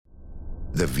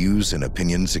The views and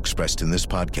opinions expressed in this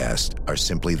podcast are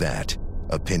simply that,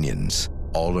 opinions.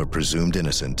 All are presumed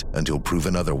innocent until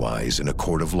proven otherwise in a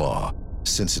court of law.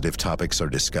 Sensitive topics are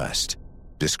discussed.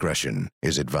 Discretion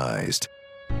is advised.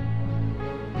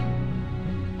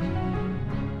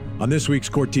 On this week's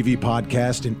Court TV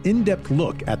podcast, an in-depth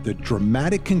look at the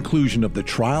dramatic conclusion of the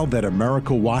trial that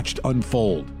America watched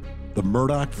unfold, the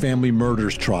Murdaugh family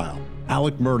murders trial.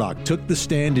 Alec Murdaugh took the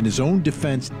stand in his own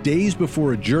defense days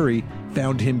before a jury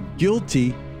found him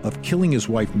guilty of killing his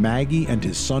wife Maggie and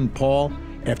his son Paul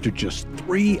after just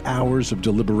 3 hours of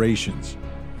deliberations.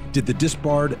 Did the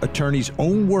disbarred attorney's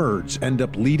own words end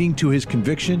up leading to his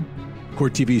conviction?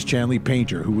 Court TV's Chanley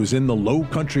Painter, who was in the low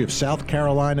country of South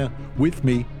Carolina with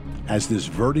me as this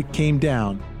verdict came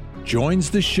down, joins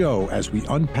the show as we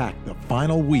unpack the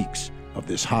final weeks of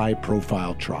this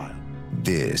high-profile trial.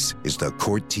 This is the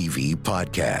Court TV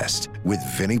podcast with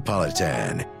Vinnie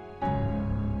Politan.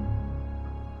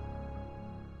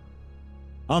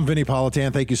 I'm Vinnie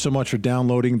Politan. Thank you so much for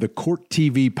downloading the Court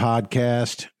TV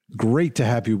podcast. Great to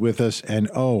have you with us. And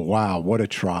oh, wow, what a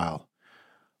trial.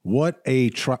 What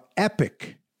a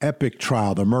epic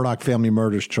trial, the Murdaugh family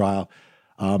murders trial.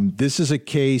 This is a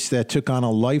case that took on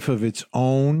a life of its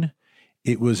own.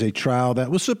 It was a trial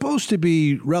that was supposed to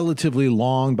be relatively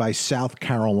long by South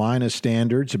Carolina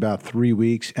standards, about 3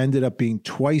 weeks, ended up being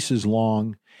twice as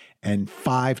long and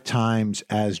 5 times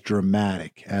as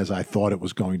dramatic as I thought it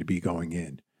was going to be going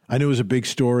in. I knew it was a big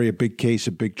story, a big case,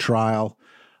 a big trial,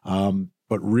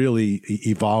 but really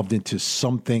evolved into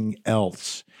something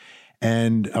else.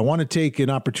 And I want to take an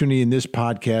opportunity in this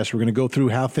podcast. We're going to go through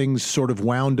how things sort of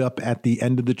wound up at the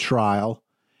end of the trial.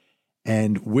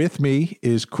 And with me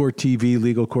is Court TV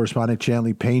legal correspondent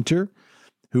Chanley Painter,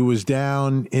 who was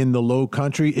down in the Low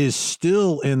Country, is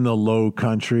still in the Low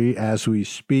Country as we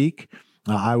speak.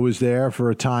 I was there for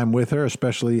a time with her,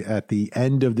 especially at the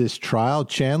end of this trial.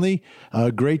 Chanley,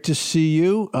 great to see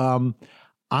you.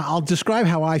 I'll describe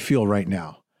how I feel right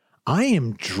now. I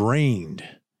am drained.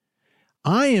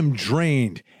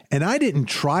 And I didn't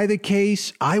try the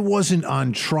case. I wasn't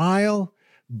on trial,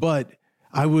 but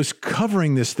I was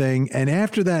covering this thing, and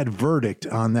after that verdict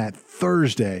on that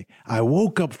Thursday, I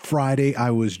woke up Friday,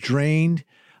 I was drained.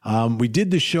 We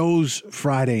did the shows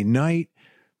Friday night,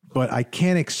 but I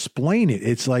can't explain it.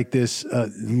 It's like this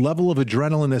level of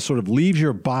adrenaline that sort of leaves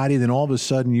your body, then all of a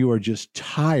sudden you are just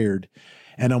tired.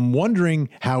 And I'm wondering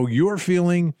how you're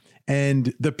feeling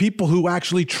and the people who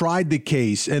actually tried the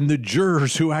case and the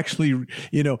jurors who actually,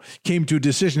 came to a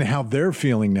decision, how they're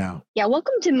feeling now. Yeah,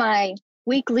 welcome to my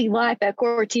weekly life at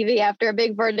Court TV after a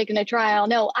big verdict in a trial.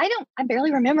 No, I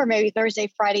barely remember maybe Thursday,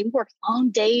 Friday. We worked long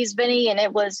days, Vinny, and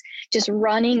it was just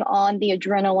running on the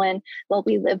adrenaline, what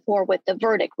we live for with the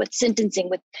verdict, with sentencing,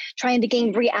 with trying to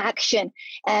gain reaction.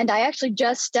 And I actually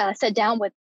just sat down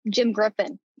with Jim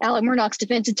Griffin, Alec Murdaugh's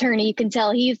defense attorney. You can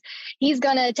tell he's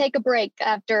going to take a break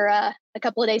after a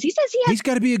couple of days. He says he's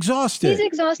got to be exhausted. He's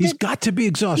exhausted. He's got to be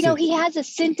exhausted. He has a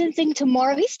sentencing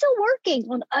tomorrow. He's still working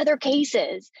on other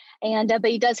cases, and but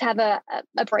he does have a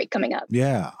break coming up.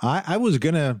 Yeah, I was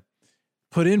going to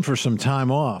put in for some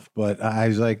time off, but I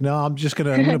was like, no, I'm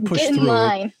going to push Get in through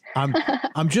line.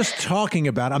 it. I'm just talking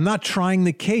about, I'm not trying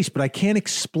the case, but I can't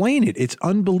explain it. It's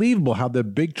unbelievable how the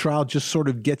big trial just sort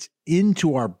of gets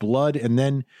into our blood. And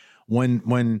then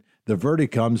when the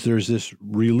verdict comes, there's this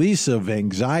release of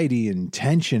anxiety and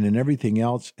tension and everything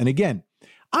else. And again,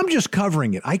 I'm just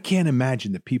covering it. I can't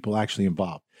imagine the people actually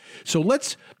involved. So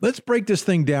let's break this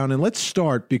thing down and let's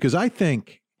start, because I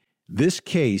think this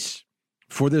case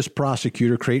for this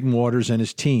prosecutor, Creighton Waters, and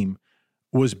his team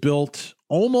was built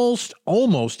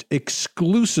almost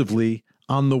exclusively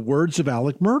on the words of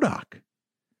Alec Murdaugh.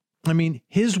 I mean,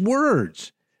 his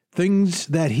words, things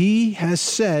that he has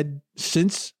said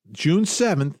since June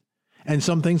 7th, and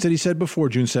some things that he said before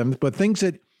June 7th, but things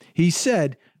that he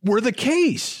said were the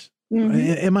case.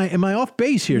 Mm-hmm. Am I off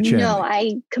base here, Chair? No,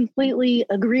 I completely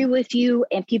agree with you,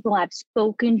 and people I've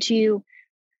spoken to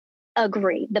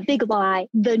agree. The big lie,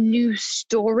 the new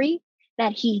story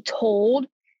that he told.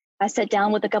 I sat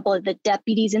down with a couple of the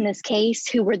deputies in this case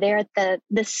who were there at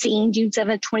the scene June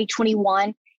 7th,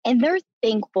 2021, and they're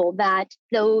thankful that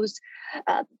those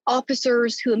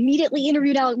officers who immediately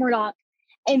interviewed Alec Murdaugh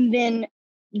and then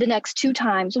the next 2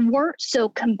 times weren't so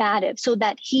combative, so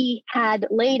that he had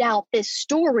laid out this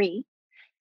story.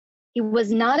 He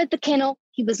was not at the kennel.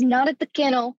 He was not at the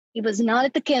kennel. He was not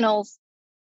at the kennels.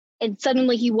 And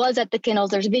suddenly he was at the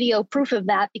kennels. There's video proof of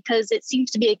that, because it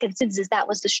seems to be a consensus that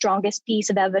was the strongest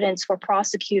piece of evidence for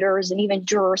prosecutors, and even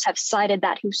jurors have cited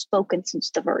that who've spoken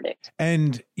since the verdict.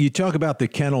 And you talk about the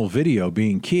kennel video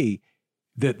being key.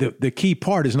 The key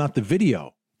part is not the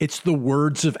video. It's the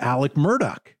words of Alec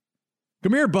Murdaugh.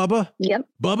 Come here, Bubba. Yep.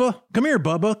 Bubba, come here,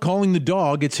 Bubba. Calling the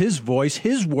dog. It's his voice,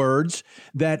 his words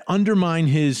that undermine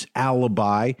his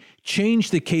alibi,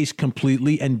 change the case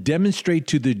completely, and demonstrate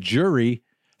to the jury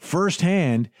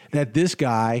firsthand that this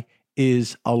guy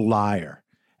is a liar.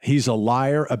 He's a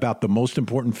liar about the most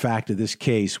important fact of this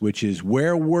case, which is,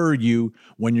 where were you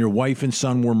when your wife and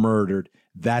son were murdered?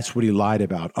 That's what he lied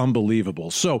about.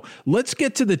 Unbelievable. So let's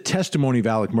get to the testimony of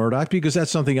Alec Murdaugh, because that's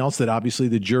something else that obviously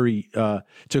the jury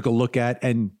took a look at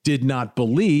and did not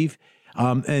believe.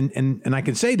 And I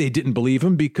can say they didn't believe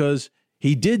him because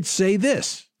he did say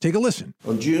this. Take a listen.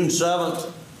 On June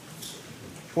 7th,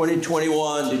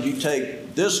 2021, did you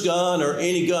take this gun or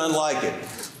any gun like it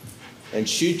and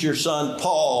shoot your son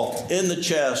Paul in the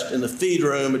chest in the feed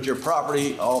room at your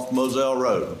property off Moselle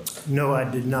Road? No, I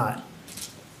did not.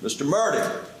 Mr.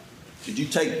 Murdaugh, did you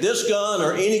take this gun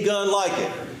or any gun like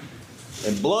it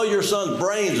and blow your son's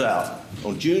brains out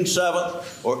on June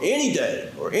 7th or any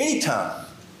day or any time?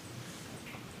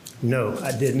 No,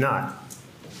 I did not.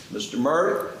 Mr.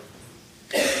 Murdaugh,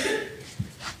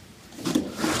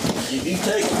 did you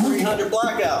take a 300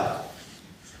 blackout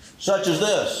such as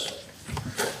this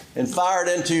and fire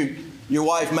it into your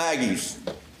wife Maggie's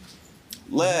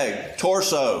leg,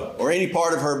 torso, or any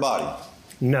part of her body?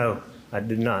 No, I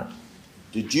did not.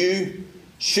 Did you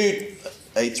shoot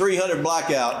a 300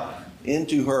 blackout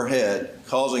into her head,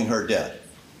 causing her death?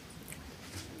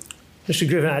 Mr.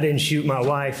 Griffin, I didn't shoot my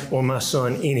wife or my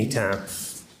son anytime.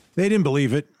 They didn't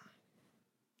believe it.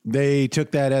 They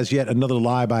took that as yet another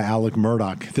lie by Alec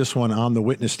Murdaugh, this one on the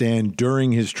witness stand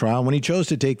during his trial when he chose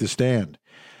to take the stand.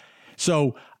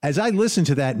 So as I listen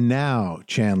to that now,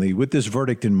 Chanley, with this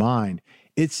verdict in mind,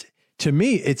 to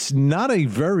me, it's not a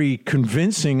very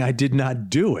convincing I did not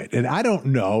do it. And I don't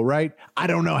know, right? I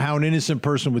don't know how an innocent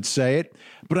person would say it,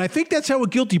 but I think that's how a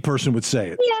guilty person would say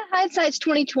it. Yeah, hindsight's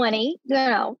 2020. You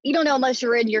don't know unless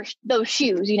you're in those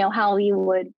shoes, how you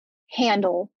would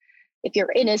handle if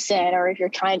you're innocent or if you're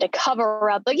trying to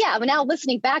cover up. But yeah, but now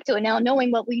listening back to it, now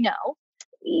knowing what we know,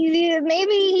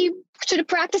 maybe he should have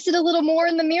practiced it a little more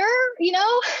in the mirror,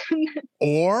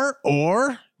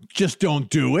 Or just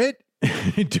don't do it.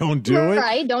 Don't do it.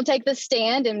 Right. Don't take the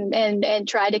stand and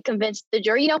try to convince the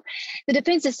jury. The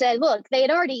defense has said, look, they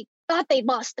had already thought they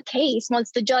lost the case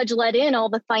once the judge let in all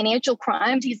the financial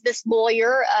crimes. He's this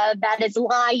lawyer that is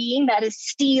lying, that is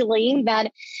stealing,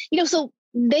 so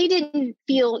they didn't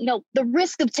feel, the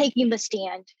risk of taking the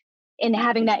stand and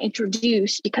having that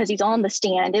introduced because he's on the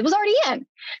stand. It was already in.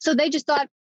 So they just thought,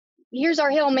 here's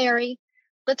our Hail Mary.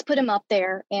 Let's put him up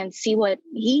there and see what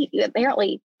he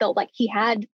apparently felt like he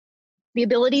had the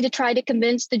ability to try to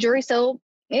convince the jury. So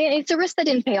it's a risk that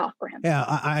didn't pay off for him. Yeah,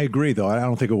 I agree, though. I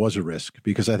don't think it was a risk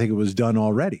because I think it was done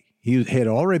already. He had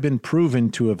already been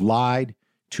proven to have lied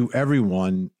to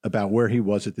everyone about where he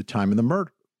was at the time of the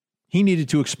murder. He needed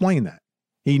to explain that.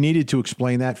 He needed to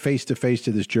explain that face to face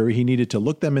to this jury. He needed to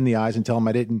look them in the eyes and tell them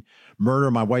I didn't murder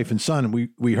my wife and son. And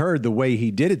we heard the way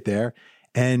he did it there,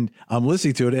 and I'm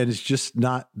listening to it, and it's just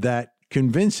not that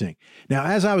convincing. Now,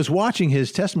 as I was watching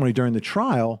his testimony during the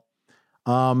trial,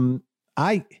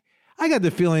 I got the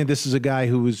feeling this is a guy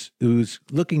who's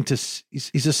looking to,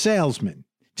 he's a salesman.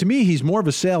 To me, he's more of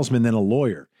a salesman than a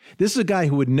lawyer. This is a guy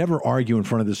who would never argue in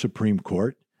front of the Supreme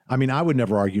Court. I mean, I would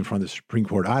never argue in front of the Supreme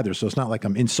Court either, so it's not like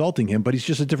I'm insulting him, but he's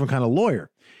just a different kind of lawyer.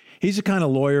 He's the kind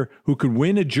of lawyer who could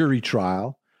win a jury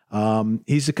trial.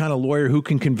 He's the kind of lawyer who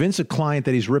can convince a client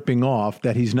that he's ripping off,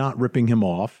 that he's not ripping him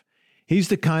off. He's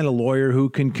the kind of lawyer who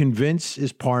can convince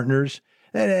his partners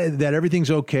that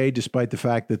everything's okay, despite the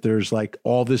fact that there's like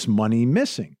all this money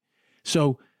missing.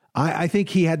 So I think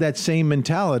he had that same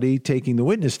mentality taking the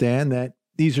witness stand, that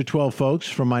these are 12 folks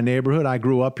from my neighborhood. I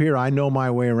grew up here. I know my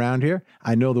way around here.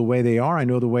 I know the way they are. I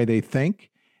know the way they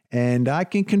think. And I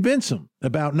can convince them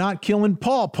about not killing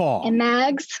Paul. And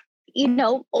Mags,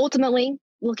 ultimately,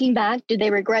 looking back, do they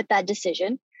regret that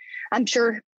decision? I'm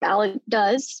sure Alec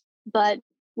does, but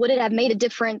would it have made a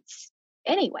difference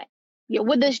anyway?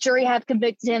 Would this jury have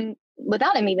convicted him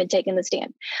without him even taking the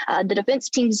stand? The defense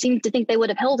team seemed to think they would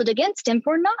have held it against him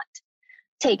for not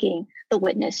taking the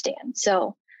witness stand.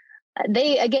 So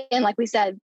they, again, like we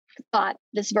said, thought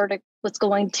this verdict was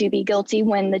going to be guilty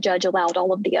when the judge allowed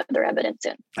all of the other evidence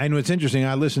in. And what's interesting,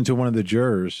 I listened to one of the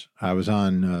jurors. I was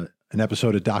on an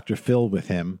episode of Dr. Phil with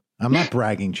him. I'm not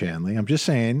bragging, Chanley. I'm just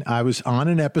saying I was on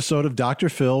an episode of Dr.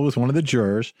 Phil with one of the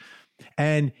jurors.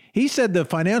 And he said the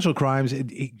financial crimes,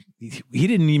 he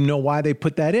didn't even know why they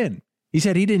put that in. He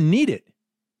said he didn't need it.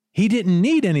 He didn't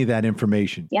need any of that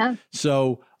information. Yeah.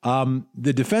 So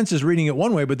The defense is reading it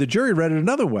one way, but the jury read it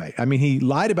another way. I mean, he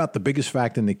lied about the biggest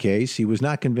fact in the case. He was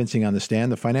not convincing on the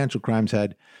stand. The financial crimes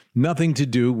had nothing to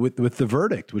do with the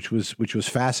verdict, which was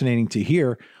fascinating to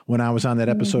hear when I was on that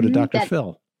episode of Dr.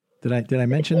 Phil. Did I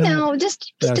mention that? No,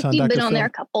 just if you've been on there a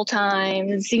couple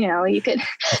times, you could.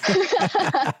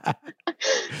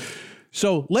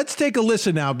 So let's take a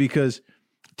listen now, because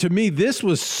to me, this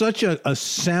was such a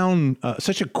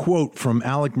quote from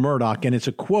Alec Murdaugh, and it's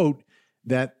a quote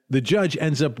that the judge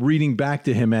ends up reading back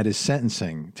to him at his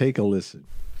sentencing. Take a listen.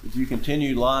 Did you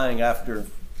continue lying after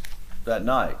that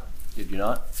night? Did you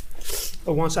not?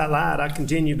 But once I lied, I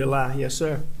continued to lie. Yes,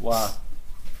 sir. Why?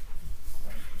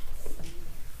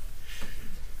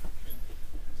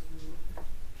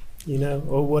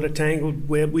 Oh, what a tangled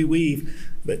web we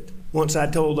weave. But once I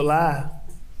told a lie,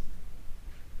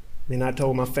 I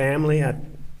told my family, I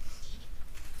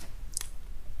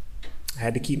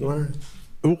had to keep lying.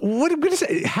 What I'm going to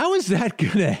say, how is that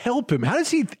going to help him?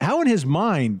 How in his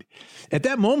mind, at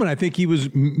that moment, I think he was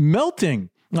melting.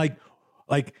 Like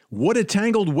what a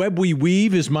tangled web we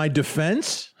weave is my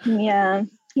defense? Yeah.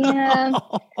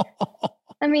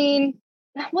 I mean,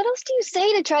 what else do you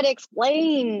say to try to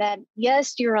explain that,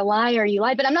 yes, you're a liar, you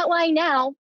lied, but I'm not lying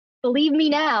now. Believe me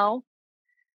now.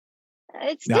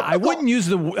 It's difficult. I wouldn't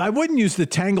use the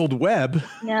tangled web.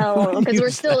 No,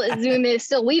 because Zoom is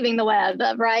still weaving the web,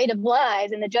 right, of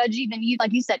lies. And the judge even used,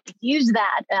 like you said, used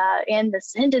that in the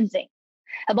sentencing.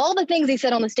 Of all the things he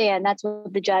said on the stand, that's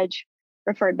what the judge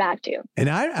referred back to. And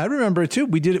I remember it too.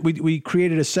 We did it. We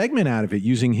created a segment out of it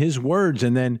using his words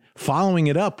and then following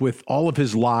it up with all of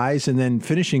his lies and then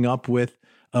finishing up with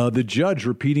the judge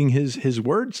repeating his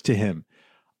words to him.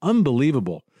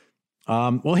 Unbelievable.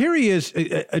 Well, here he is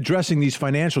addressing these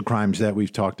financial crimes that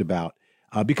we've talked about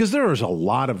because there is a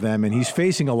lot of them and he's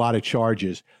facing a lot of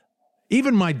charges.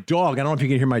 Even my dog, I don't know if you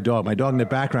can hear my dog in the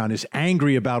background is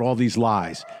angry about all these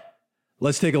lies.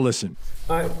 Let's take a listen.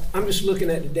 All right, I'm just looking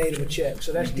at the date of a check.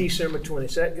 So that's December 20.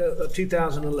 So that goes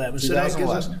 2011. So that gives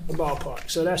us a ballpark.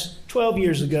 So that's 12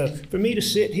 years ago. For me to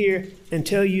sit here and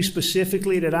tell you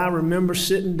specifically that I remember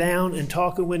sitting down and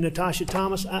talking with Natasha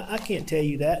Thomas, I can't tell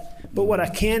you that. But what I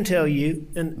can tell you,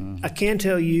 I can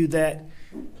tell you that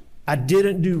I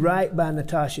didn't do right by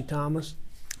Natasha Thomas.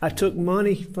 I took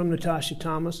money from Natasha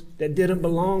Thomas that didn't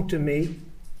belong to me,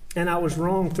 and I was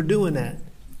wrong for doing that.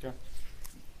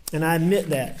 And I admit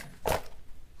that. All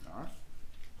right.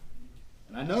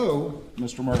 And I know,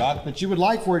 Mr. Murdaugh, that you would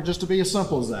like for it just to be as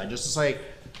simple as that. Just to say,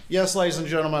 yes, ladies and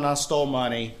gentlemen, I stole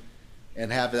money, and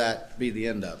have that be the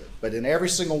end of it. But in every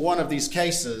single one of these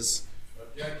cases...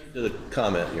 Object to the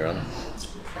comment, Your Honor.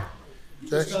 You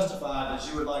just testified that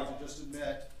you would like to just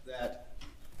admit that...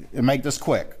 And make this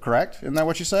quick, correct? Isn't that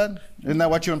what you said? Isn't that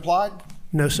what you implied?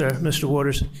 No, sir, Mr.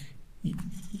 Waters.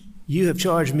 You have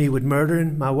charged me with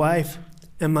murdering my wife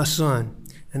and my son.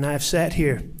 And I've sat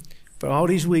here for all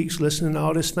these weeks listening to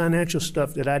all this financial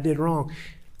stuff that I did wrong,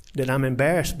 that I'm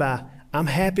embarrassed by. I'm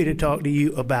happy to talk to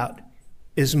you about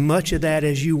as much of that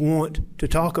as you want to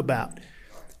talk about.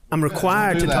 I'm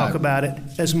required to talk about it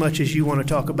as much as you want to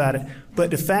talk about it. But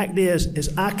the fact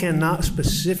is I cannot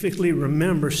specifically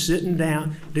remember sitting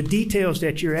down. The details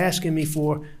that you're asking me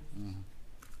for,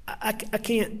 I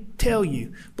can't tell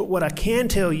you. But what I can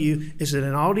tell you is that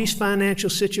in all these financial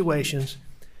situations,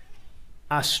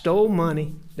 I stole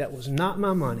money that was not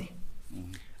my money.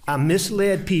 I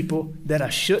misled people that I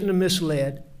shouldn't have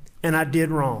misled, and I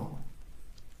did wrong.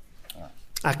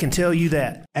 I can tell you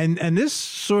that. And this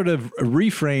sort of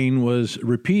refrain was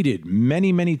repeated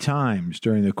many, many times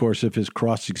during the course of his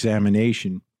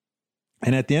cross-examination.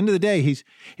 And at the end of the day,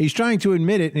 he's trying to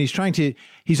admit it, and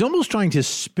he's almost trying to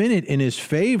spin it in his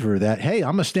favor that, hey,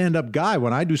 I'm a stand-up guy.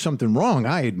 When I do something wrong,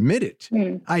 I admit it.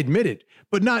 I admit it,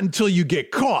 but not until you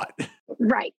get caught.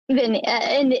 Right.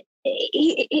 And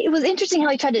it was interesting how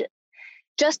he tried to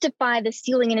justify the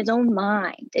stealing in his own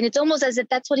mind. And it's almost as if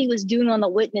that's what he was doing on the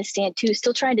witness stand too,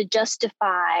 still trying to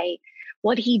justify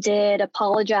what he did,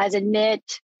 apologize,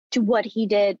 admit to what he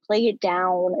did, play it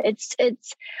down.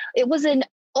 It was an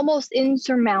almost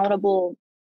insurmountable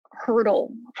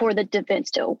hurdle for the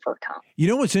defense to overcome. You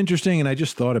know what's interesting, and I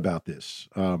just thought about this,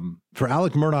 for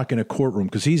Alec Murdaugh in a courtroom,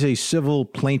 because he's a civil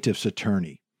plaintiff's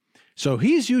attorney. So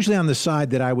he's usually on the side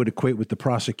that I would equate with the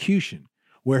prosecution,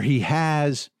 where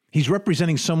he's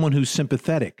representing someone who's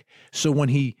sympathetic. So when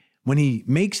he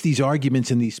makes these arguments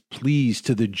and these pleas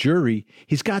to the jury,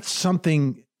 he's got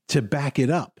something to back it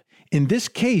up. In this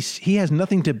case, he has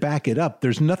nothing to back it up.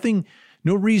 There's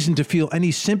no reason to feel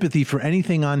any sympathy for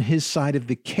anything on his side of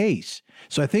the case.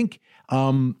 So I think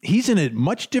he's in a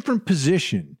much different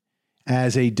position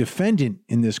as a defendant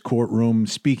in this courtroom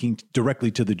speaking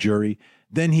directly to the jury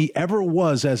than he ever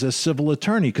was as a civil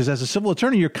attorney. Because as a civil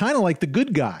attorney, you're kind of like the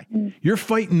good guy. You're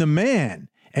fighting the man,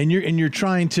 and you're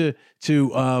trying to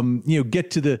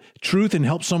get to the truth and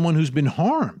help someone who's been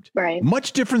harmed. Right.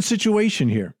 Much different situation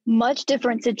here. Much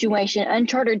different situation,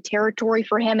 uncharted territory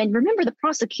for him. And remember, the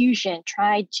prosecution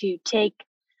tried to take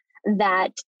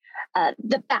that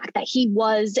the fact that he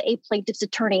was a plaintiff's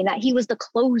attorney, that he was the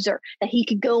closer, that he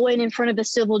could go in front of a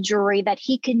civil jury, that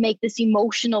he could make this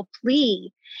emotional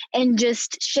plea and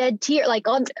just shed tear, like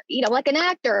on, like an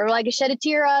actor, like shed a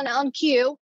tear on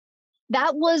cue.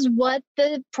 That was what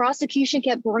the prosecution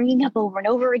kept bringing up over and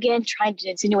over again, trying to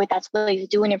insinuate that's what he's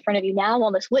doing in front of you now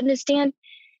on this witness stand.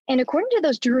 And according to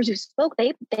those jurors who spoke,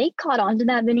 they caught on to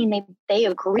that, Vinny, and they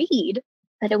agreed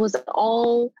that it was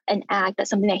all an act, that's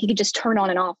something that he could just turn on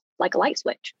and off like a light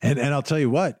switch. And I'll tell you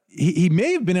what, he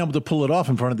may have been able to pull it off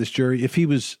in front of this jury if he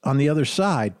was on the other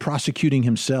side prosecuting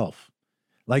himself.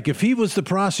 Like if he was the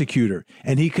prosecutor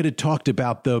and he could have talked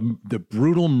about the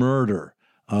brutal murder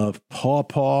of Paw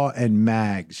Paw and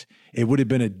Mags, it would have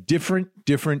been a different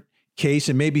case,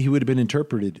 and maybe he would have been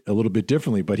interpreted a little bit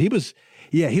differently. But he was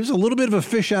a little bit of a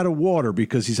fish out of water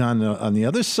because he's on the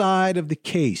other side of the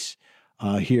case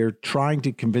here, trying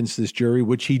to convince this jury,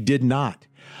 which he did not.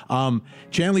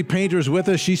 Chanley Painter is with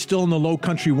us. She's still in the Low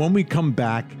Country. When we come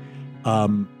back,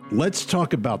 let's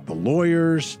talk about the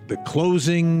lawyers, the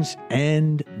closings,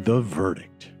 and the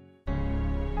verdict.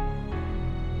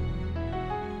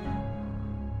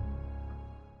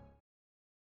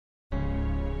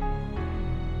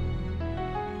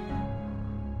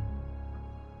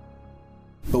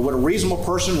 But would a reasonable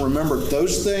person remember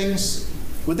those things?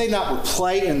 Would they not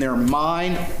replay in their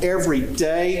mind every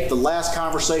day the last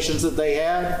conversations that they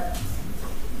had?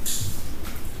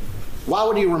 Why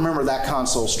would he remember that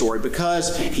console story?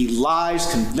 Because he lies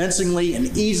convincingly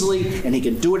and easily, and he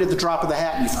can do it at the drop of the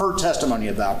hat. And you've heard testimony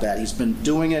about that. He's been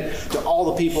doing it to all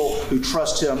the people who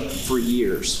trust him for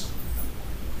years.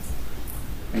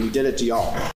 And he did it to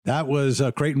y'all. That was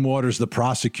Creighton Waters, the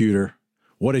prosecutor.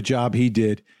 What a job he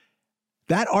did.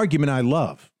 That argument I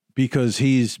love, because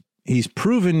he's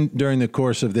proven during the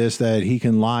course of this that he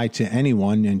can lie to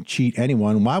anyone and cheat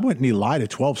anyone. Why wouldn't he lie to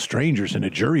 12 strangers in a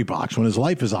jury box when his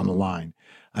life is on the line?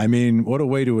 I mean, what a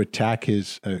way to attack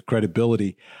his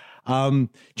credibility.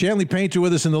 Chanley Painter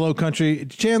with us in the Low Country.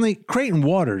 Chanley, Creighton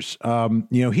Waters,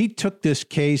 he took this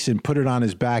case and put it on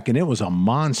his back, and it was a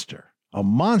monster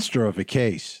of a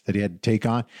case that he had to take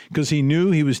on because he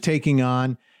knew he was taking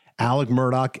on Alec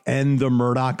Murdaugh and the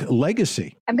Murdaugh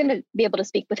legacy. I'm going to be able to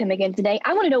speak with him again today.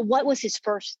 I want to know, what was his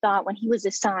first thought when he was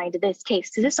assigned this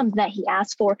case? Is this something that he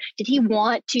asked for? Did he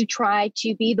want to try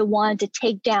to be the one to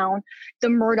take down the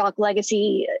Murdaugh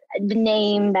legacy, the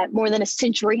name that more than a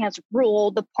century has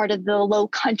ruled the part of the Low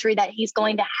Country that he's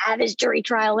going to have his jury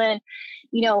trial in?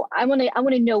 I want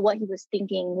to know what he was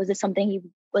thinking. Was this something he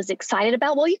was excited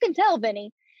about? Well, you can tell,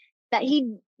 Vinny, that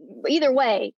either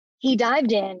way, he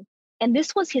dived in. And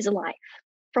this was his life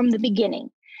from the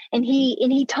beginning. And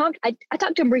he talked, I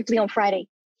talked to him briefly on Friday.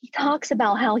 He talks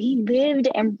about how he lived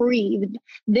and breathed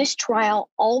this trial,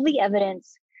 all the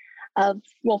evidence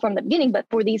from the beginning, but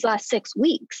for these last 6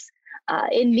 weeks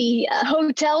in the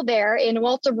hotel there in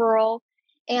Walterboro,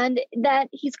 and that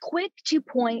he's quick to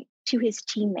point to his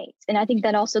teammates. And I think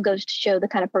that also goes to show the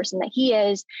kind of person that he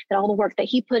is, that all the work that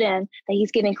he put in, that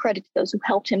he's giving credit to those who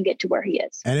helped him get to where he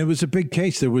is. And it was a big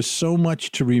case. There was so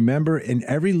much to remember, and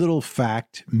every little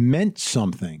fact meant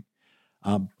something.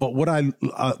 But what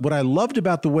I loved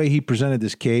about the way he presented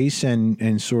this case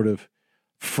and sort of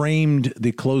framed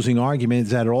the closing argument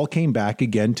is that it all came back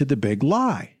again to the big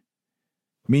lie.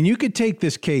 I mean, you could take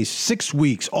this case 6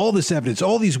 weeks, all this evidence,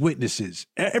 all these witnesses,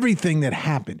 everything that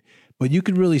happened, but you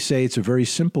could really say it's a very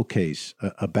simple case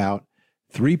about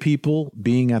 3 people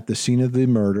being at the scene of the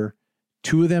murder.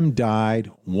 2 of them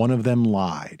died. 1 of them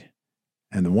lied.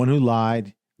 And the one who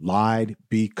lied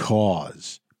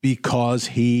because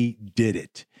he did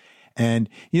it. And,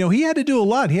 he had to do a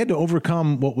lot. He had to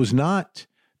overcome what was not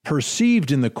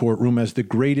perceived in the courtroom as the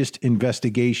greatest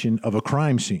investigation of a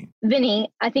crime scene.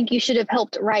 Vinny, I think you should have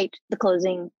helped write the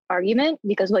closing argument,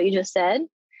 because what you just said,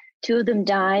 2 of them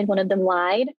died, 1 of them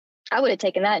lied. I would have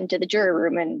taken that into the jury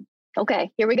room and,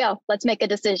 okay, here we go. Let's make a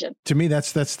decision. To me,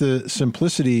 that's the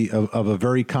simplicity of a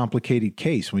very complicated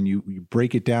case when you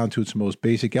break it down to its most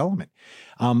basic element.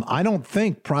 I don't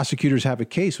think prosecutors have a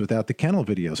case without the kennel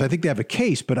videos. I think they have a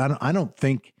case, but I don't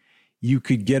think you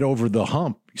could get over the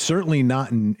hump. Certainly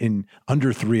not in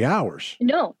under 3 hours.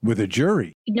 No. With a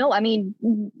jury. No, I mean,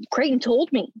 Creighton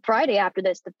told me Friday after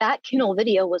this that kennel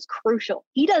video was crucial.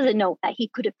 He doesn't know that he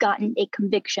could have gotten a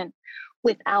conviction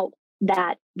without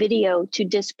that video to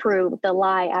disprove the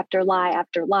lie after lie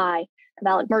after lie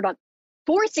about Murdaugh,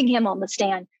 forcing him on the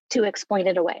stand to explain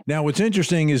it away. Now, what's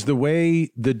interesting is the way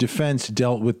the defense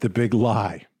dealt with the big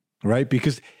lie, right?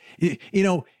 Because,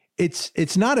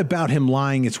 it's not about him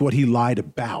lying. It's what he lied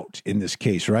about in this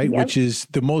case, right? Yep. Which is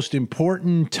the most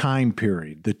important time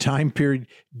period, the time period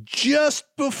just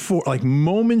before, like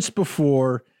moments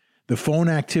before the phone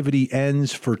activity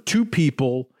ends for two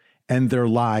people and their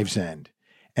lives end.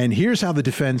 And here's how the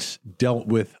defense dealt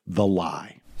with the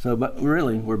lie. So, but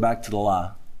really, we're back to the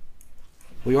lie.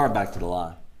 We are back to the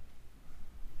lie.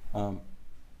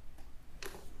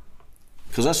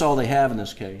 Because that's all they have in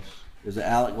this case, is that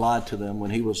Alec lied to them when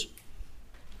he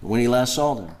last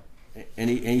saw them. And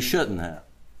he shouldn't have.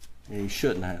 And he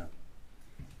shouldn't have.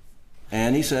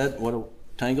 And he said, what a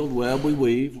tangled web we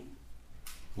weave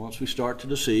once we start to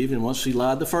deceive. And once he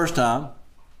lied the first time,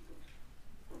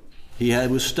 he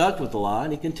was stuck with the lie,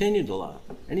 and he continued to lie.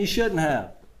 And he shouldn't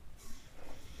have.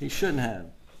 He shouldn't have.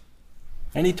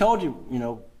 And he told you,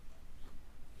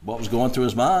 what was going through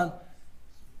his mind.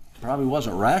 Probably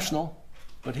wasn't rational,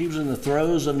 but he was in the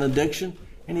throes of an addiction,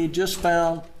 and he just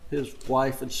found his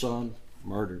wife and son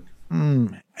murdered.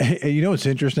 It's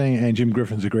interesting, and Jim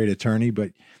Griffin's a great attorney,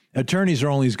 but attorneys are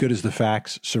only as good as the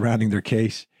facts surrounding their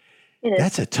case.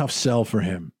 That's a tough sell for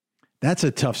him. That's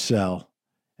a tough sell.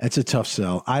 I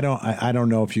don't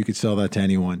know if you could sell that to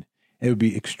anyone. It would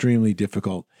be extremely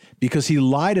difficult because he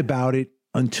lied about it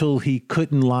until he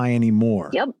couldn't lie anymore.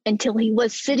 Yep, until he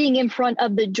was sitting in front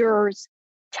of the jurors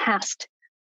tasked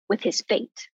with his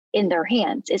fate in their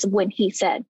hands is when he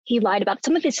said he lied about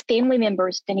some of his family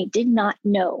members that he did not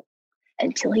know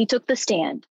until he took the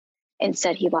stand and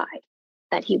said he lied,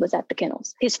 that he was at the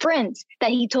kennels. His friends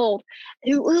that he told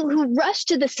who rushed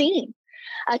to the scene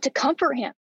to comfort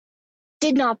him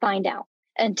did not find out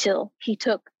until he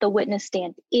took the witness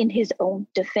stand in his own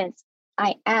defense.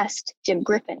 I asked Jim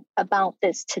Griffin about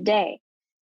this today,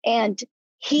 and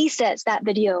he says that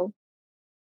video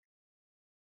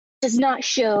does not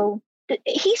show.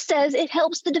 He says it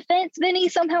helps the defense, Vinny.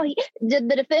 Somehow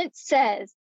the defense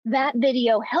says that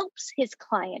video helps his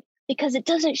client because it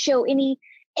doesn't show any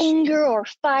anger or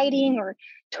fighting or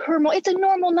turmoil. It's a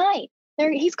normal night.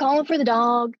 He's calling for the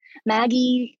dog.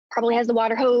 Maggie probably has the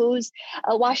water hose,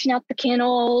 washing out the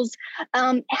kennels.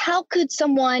 How could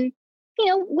someone,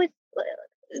 with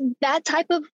that type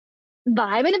of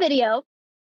vibe in a video,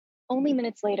 only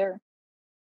minutes later,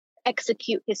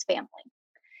 execute his family?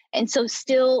 And so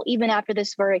still, even after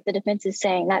this verdict, the defense is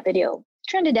saying that video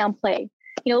trying to downplay.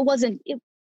 It wasn't,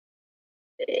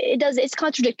 it's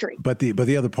contradictory. But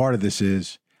the other part of this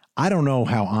is, I don't know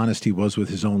how honest he was with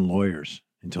his own lawyers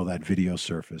until that video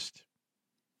surfaced.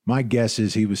 My guess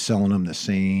is he was selling them the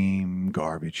same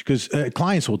garbage because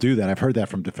clients will do that. I've heard that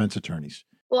from defense attorneys.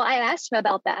 Well, I asked him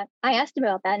about that.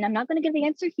 And I'm not going to give the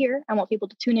answer here. I want people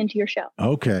to tune into your show.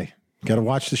 Okay. Got to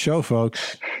watch the show,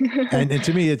 folks. and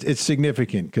to me, it's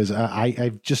significant because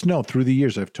I just know through the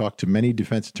years, I've talked to many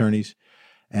defense attorneys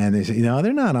and they say,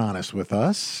 they're not honest with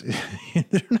us.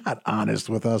 They're not honest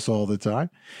with us all the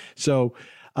time. So,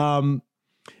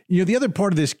 the other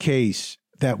part of this case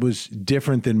that was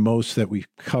different than most that we've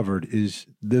covered is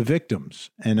the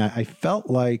victims. And I felt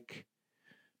like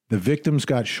the victims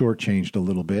got shortchanged a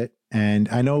little bit. And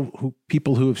I know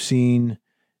people who have seen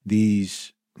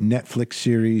these Netflix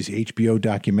series, HBO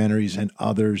documentaries, and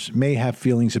others may have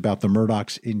feelings about the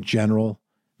Murdaughs in general,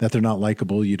 that they're not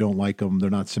likable, you don't like them, they're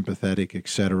not sympathetic,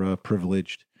 etc.,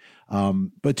 privileged.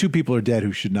 But two people are dead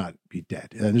who should not be dead.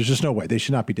 There's just no way. They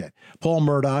should not be dead. Paul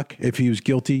Murdaugh, if he was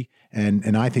guilty,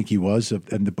 and I think he was,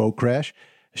 in the boat crash,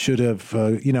 should have,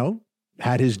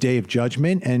 had his day of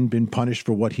judgment and been punished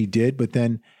for what he did, but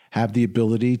then have the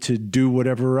ability to do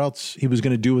whatever else he was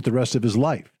going to do with the rest of his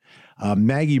life.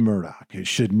 Maggie Murdaugh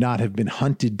should not have been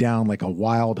hunted down like a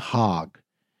wild hog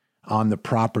on the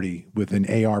property with an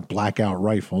AR blackout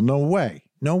rifle. No way.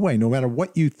 No way. No matter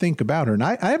what you think about her. And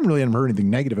I haven't heard anything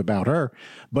negative about her,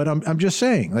 but I'm just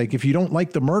saying, like, if you don't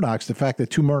like the Murdaughs, the fact that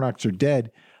two Murdaughs are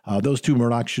dead, those two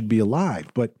Murdaughs should be alive.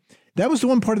 But that was the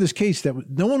one part of this case that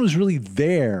no one was really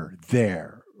there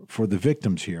for the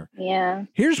victims here. Yeah.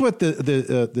 Here's what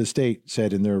the state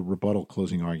said in their rebuttal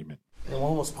closing argument. And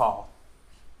one was Paul.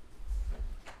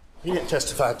 He didn't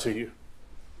testify to you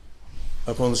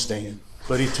up on the stand,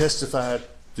 but he testified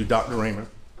to Dr. Raymer,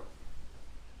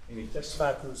 and he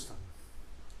testified to his son.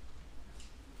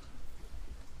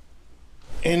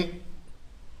 And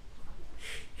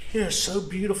Here is so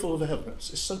beautiful of evidence.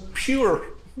 It's so pure.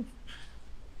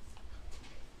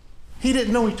 He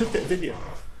didn't know he took that video.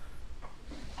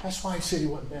 That's why he said he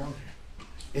wasn't down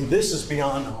there. And this is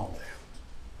beyond all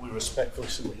that. We respectfully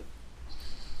submit.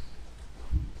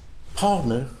 Paul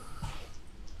knew.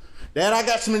 Dad, I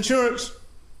got some insurance.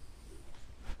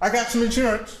 I got some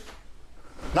insurance.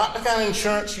 Not the kind of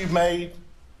insurance you've made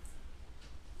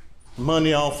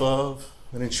money off of.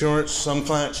 An insurance some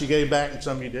clients you gave back and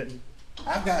some you didn't.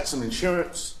 I've got some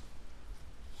insurance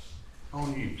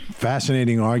on you.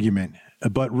 Fascinating argument.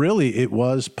 But really, it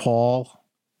was Paul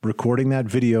recording that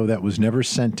video that was never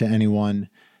sent to anyone,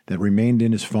 that remained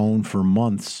in his phone for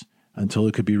months until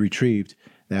it could be retrieved.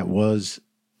 That was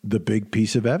the big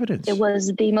piece of evidence. It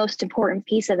was the most important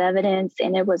piece of evidence,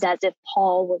 and it was as if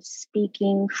Paul was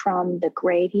speaking from the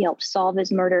grave. He helped solve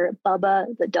his murder. Bubba,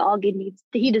 the dog,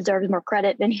 he deserves more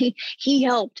credit than he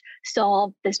helped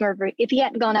solve this murder. If he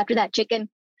hadn't gone after that chicken.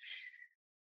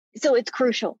 So it's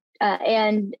crucial.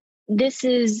 And this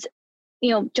is,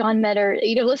 John Metter,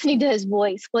 listening to his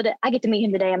voice. I get to meet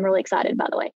him today. I'm really excited, by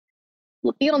the way.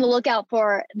 Be on the lookout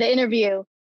for the interview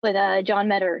with John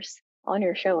Metters on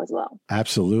your show as well.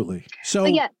 Absolutely. So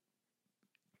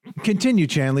continue,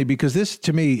 Chanley, because this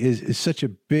to me is such a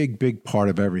big part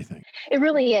of everything. It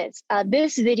really is.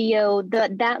 This video,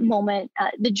 that moment,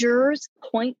 the jurors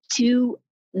point to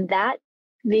that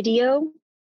video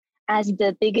as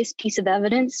the biggest piece of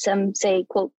evidence. Some say,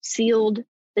 quote, sealed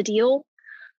the deal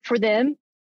for them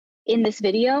in this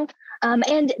video.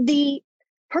 And the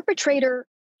perpetrator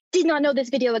did not know this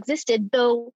video existed,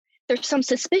 though there's some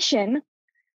suspicion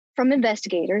from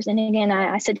investigators. And again,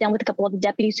 I sat down with a couple of the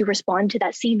deputies who respond to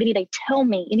that scene video. They tell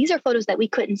me, and these are photos that we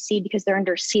couldn't see because they're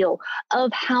under seal,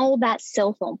 of how that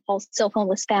cell phone, Paul's cell phone,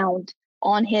 was found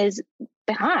on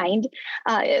behind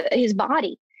his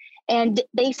body. And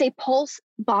they say Paul's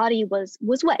body was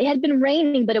wet. It had been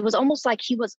raining, but it was almost like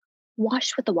he was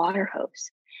washed with a water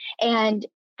hose. And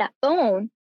that phone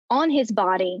on his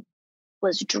body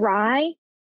was dry,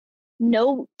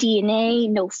 no DNA,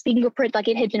 no fingerprint, like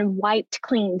it had been wiped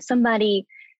clean. Somebody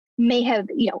may have,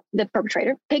 the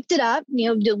perpetrator picked it up,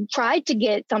 tried to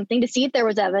get something to see if there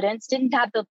was evidence, didn't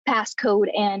have the passcode,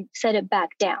 and set it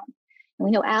back down. And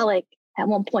we know Alec at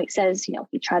one point says, he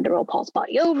tried to roll Paul's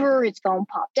body over, his phone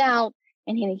popped out,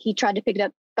 and he tried to pick it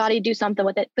up, thought he'd do something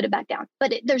with it, put it back down.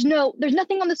 But there's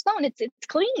nothing on this phone. It's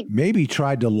clean. Maybe he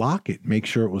tried to lock it, make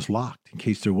sure it was locked in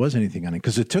case there was anything on it,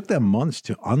 because it took them months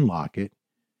to unlock it.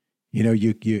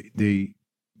 They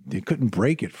couldn't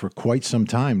break it for quite some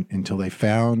time until they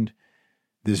found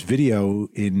this video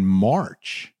in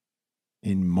March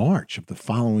of the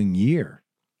following year.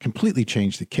 Completely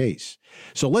changed the case.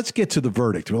 So let's get to the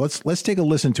verdict. Well, let's take a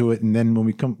listen to it, and then when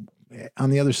we come on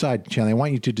the other side, Chanley, I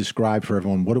want you to describe for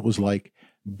everyone what it was like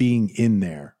being in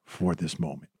there for this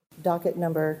moment. Docket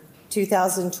number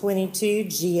 2022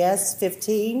 GS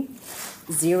 15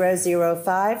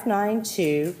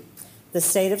 00592. The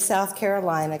State of South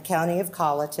Carolina, County of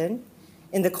Colleton,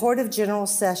 in the Court of General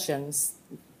Sessions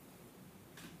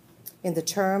in the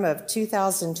term of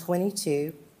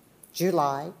 2022,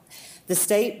 July, the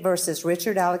State versus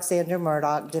Richard Alexander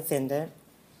Murdaugh, defendant,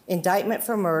 indictment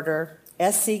for murder,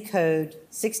 SC Code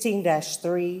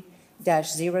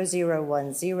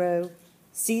 16-3-0010,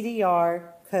 CDR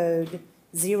Code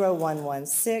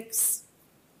 0116.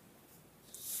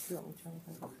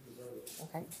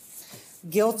 Okay.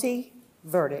 Guilty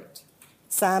verdict,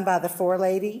 signed by the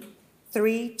forelady,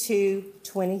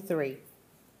 3-2-23.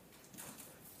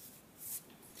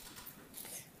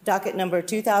 Docket number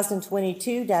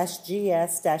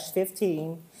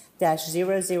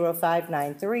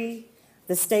 2022-GS-15-00593,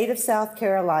 the State of South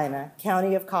Carolina,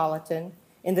 County of Colleton,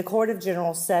 in the Court of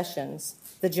General Sessions,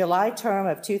 the July term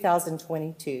of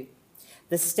 2022.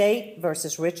 The State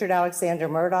versus Richard Alexander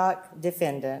Murdaugh,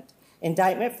 defendant,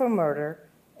 indictment for murder,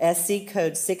 SC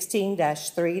Code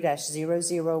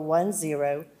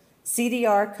 16-3-0010,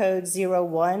 CDR Code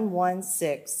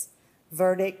 0116,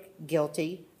 verdict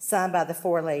guilty, signed by the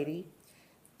forelady,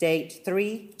 date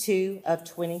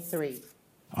 3/2/23.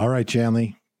 All right,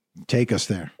 Chanley, take us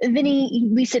there. Vinny,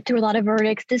 we sit through a lot of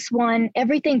verdicts. This one,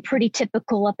 everything pretty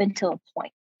typical up until a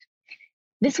point.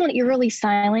 This one, eerily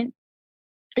silent.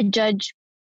 The judge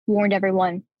warned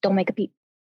everyone, don't make a peep.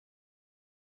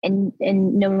 And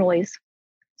no noise.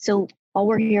 So all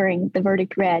we're hearing, the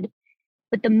verdict read.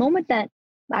 But the moment that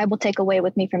I will take away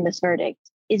with me from this verdict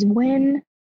is when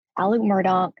Alec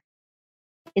Murdaugh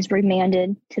is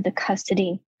remanded to the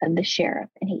custody of the sheriff,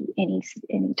 and he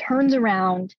turns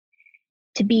around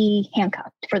to be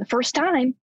handcuffed for the first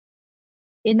time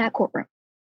in that courtroom.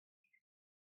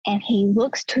 And he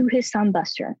looks to his son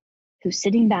Buster, who's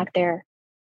sitting back there.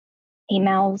 He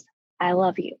mouths, "I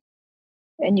love you."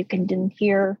 And you can then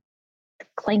hear the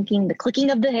clicking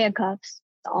of the handcuffs.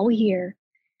 That's all we hear.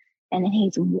 And then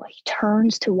he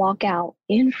turns to walk out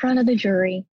in front of the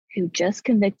jury who just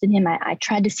convicted him. I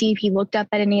tried to see if he looked up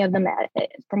at any of them.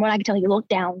 From what I could tell, he looked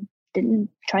down, didn't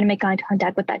try to make eye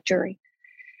contact with that jury.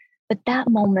 But that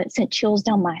moment sent chills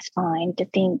down my spine to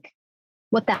think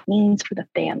what that means for the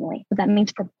family, what that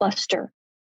means for Buster,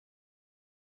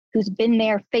 who's been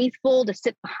there faithful to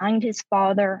sit behind his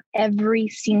father every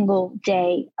single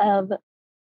day of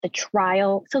the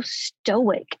trial, so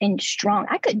stoic and strong.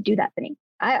 I couldn't do that, Vinny.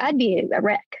 I'd be a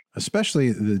wreck.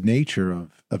 Especially the nature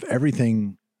of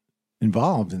everything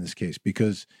involved in this case,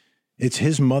 because it's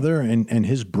his mother and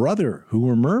his brother who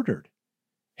were murdered.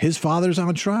 His father's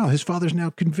on trial. His father's now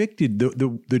convicted.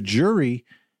 The jury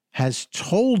has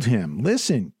told him,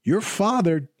 listen, your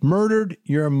father murdered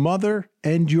your mother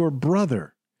and your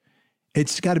brother.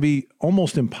 It's got to be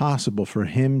almost impossible for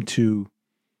him to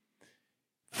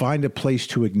find a place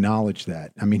to acknowledge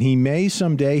that. I mean, he may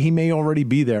someday, he may already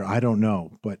be there. I don't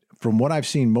know. But from what I've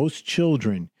seen, most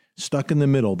children stuck in the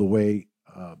middle, the way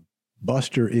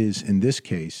Buster is in this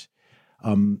case,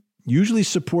 usually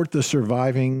support the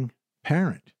surviving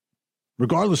parent,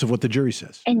 regardless of what the jury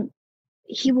says. And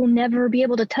he will never be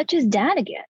able to touch his dad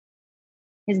again.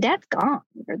 His dad's gone,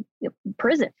 or in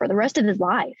prison for the rest of his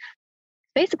life.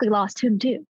 Basically lost him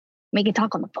too. He can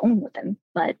talk on the phone with him,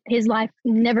 but his life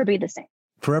will never be the same.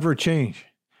 Forever change.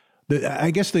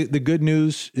 I guess the good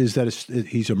news is that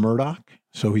he's a Murdaugh,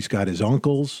 so he's got his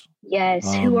uncles.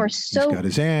 Yes, who are so... He's got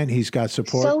his aunt, he's got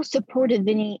support. So supportive,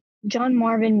 Vinny. John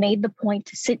Marvin made the point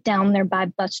to sit down there by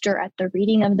Buster at the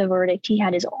reading of the verdict. He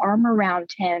had his arm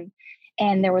around him,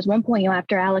 and there was one point,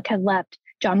 after Alec had left,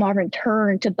 John Marvin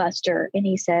turned to Buster, and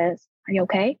he says, "Are you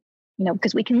okay?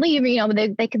 Because we can leave,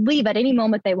 they could leave at any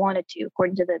moment they wanted to,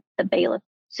 according to the bailiff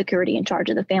security in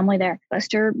charge of the family there."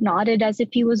 Buster nodded as if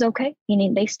he was okay.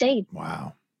 They stayed.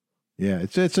 Wow. Yeah,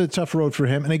 it's a tough road for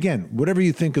him. And again, whatever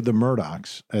you think of the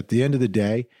Murdaughs, at the end of the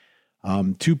day,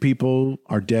 two people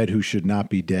are dead who should not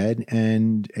be dead.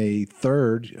 And a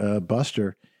third,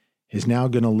 Buster, is now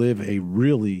going to live a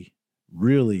really,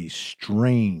 really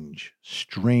strange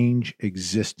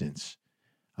existence.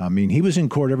 I mean, he was in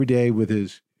court every day with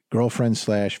his girlfriend /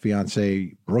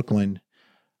 fiance, Brooklyn.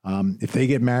 If they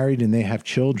get married and they have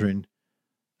children,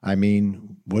 I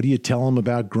mean, what do you tell them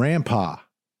about grandpa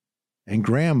and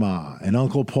grandma and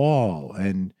Uncle Paul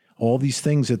and all these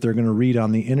things that they're going to read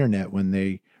on the internet when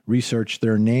they research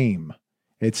their name?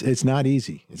 It's not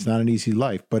easy. It's not an easy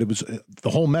life, but the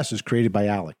whole mess is created by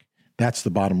Alec. That's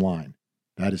the bottom line.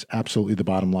 That is absolutely the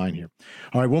bottom line here.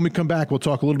 All right, when we come back, we'll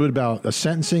talk a little bit about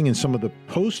sentencing and some of the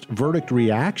post-verdict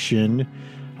reaction.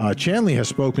 Chanley has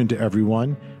spoken to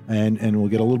everyone, and we'll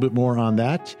get a little bit more on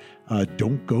that.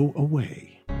 Don't go away.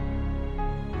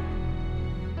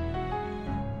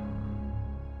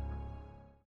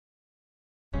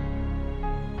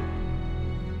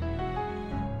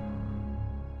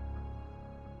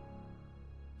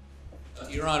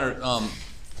 Your Honor,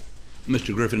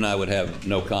 Mr. Griffin and I would have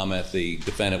no comment. The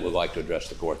defendant would like to address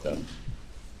the court, though.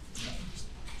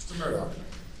 Mr. Murdaugh.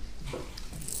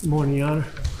 Good morning, Your Honor.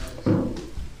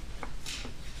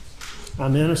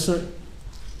 I'm innocent.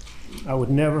 I would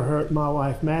never hurt my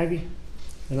wife, Maggie,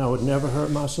 and I would never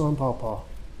hurt my son, Paw.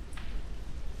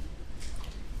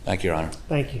 Thank you, Your Honor.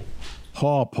 Thank you.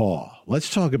 Paw.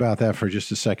 Let's talk about that for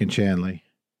just a second, Chanley.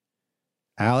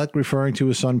 Alec referring to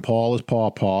his son Paul as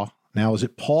Paw. Now, is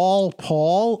it Paul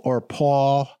or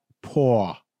paw?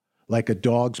 Like a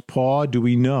dog's paw? Do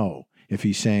we know if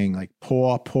he's saying like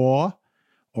paw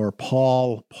or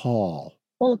Paul?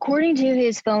 Well, according to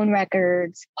his phone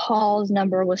records, Paul's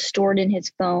number was stored in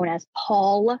his phone as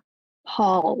Paul.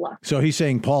 So he's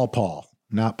saying Paul,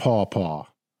 not paw.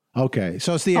 Okay,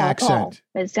 so it's the accent.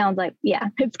 Paul. It sounds like, yeah,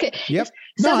 it's good. Yep.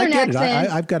 No, I get accent,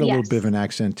 it. I've got a little bit of an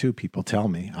accent too. People tell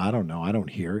me. I don't know. I don't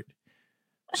hear it.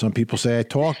 Some people say I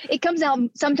talk. It comes out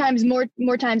sometimes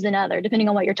more times than other, depending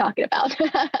on what you're talking about.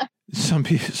 Some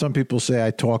people say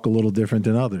I talk a little different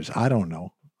than others. I don't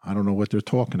know. I don't know what they're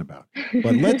talking about.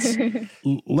 But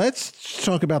let's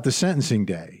talk about the sentencing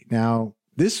day. Now,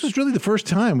 this was really the first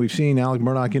time we've seen Alec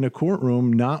Murdaugh in a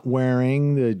courtroom not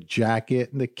wearing the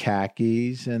jacket and the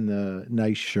khakis and the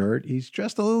nice shirt. He's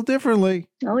dressed a little differently.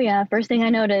 Oh, yeah. First thing I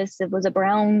noticed, it was a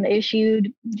brown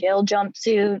issued jail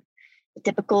jumpsuit,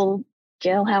 typical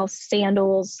jailhouse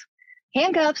sandals,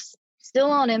 handcuffs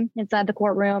still on him inside the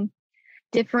courtroom.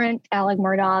 Different Alec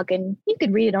Murdaugh, and you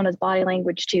could read it on his body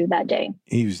language too that day.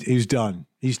 He was done.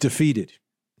 He's defeated.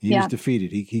 He was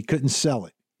defeated. He couldn't sell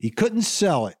it.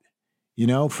 You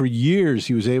know, for years,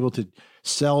 he was able to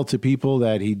sell to people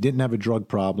that he didn't have a drug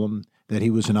problem, that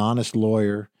he was an honest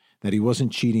lawyer, that he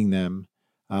wasn't cheating them.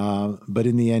 But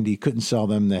in the end, he couldn't sell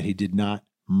them that he did not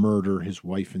murder his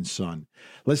wife and son.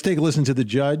 Let's take a listen to the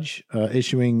judge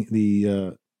issuing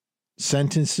the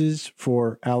sentences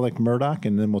for Alec Murdaugh,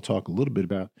 and then we'll talk a little bit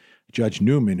about Judge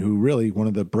Newman, who really one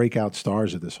of the breakout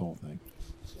stars of this whole thing.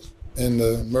 In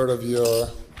the murder of your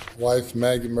wife,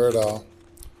 Maggie Murdaugh,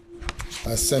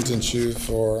 I sentence you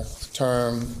for the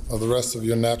term of the rest of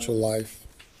your natural life.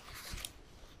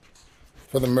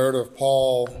 For the murder of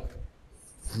Paul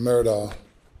Murdaugh,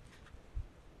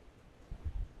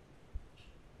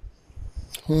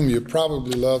 whom you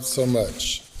probably love so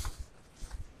much,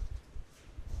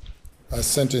 I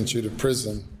sentence you to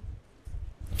prison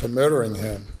for murdering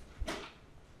him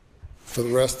for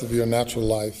the rest of your natural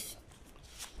life.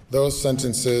 Those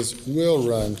sentences will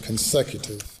run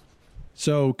consecutive.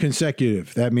 So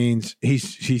consecutive, that means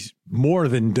he's more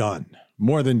than done.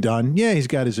 More than done. Yeah, he's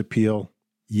got his appeal.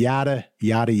 Yada,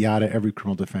 yada, yada. Every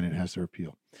criminal defendant has their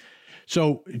appeal.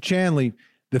 So, Chanley,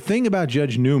 the thing about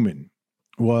Judge Newman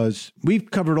was we've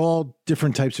covered all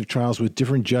different types of trials with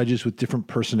different judges with different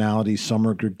personalities. Some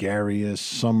are gregarious,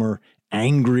 some are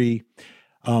angry.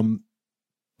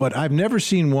 But I've never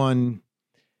seen one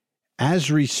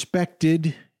as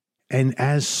respected and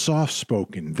as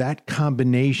soft-spoken, that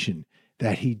combination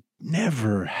that he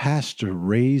never has to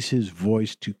raise his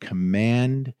voice to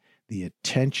command the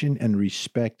attention and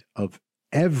respect of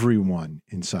everyone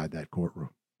inside that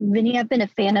courtroom. Vinny, I've been a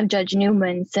fan of Judge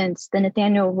Newman since the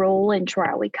Nathaniel Rowland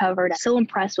trial we covered. So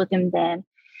impressed with him then.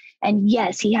 And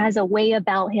yes, he has a way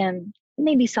about him,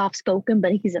 maybe soft-spoken,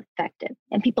 but he's effective.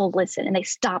 And people listen and they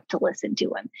stop to listen to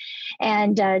him.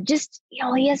 And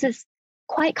he has this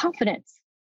quiet confidence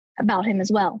about him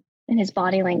as well in his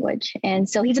body language. And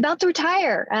so he's about to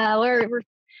retire. We're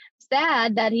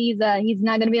sad that he's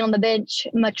not going to be on the bench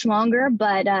much longer,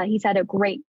 but he's had a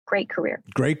great career.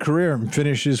 Great career, and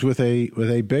finishes with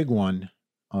a big one.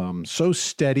 So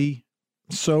steady,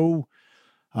 so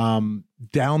down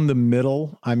the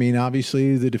middle. I mean,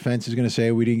 obviously the defense is going to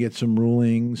say we didn't get some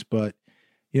rulings, but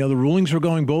the rulings were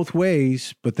going both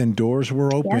ways, but then doors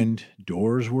were opened. Yeah.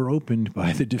 Doors were opened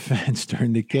by the defense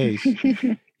during the case.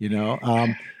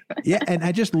 And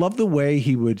I just love the way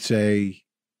he would say,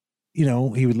 he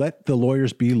would let the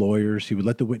lawyers be lawyers. He would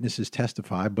let the witnesses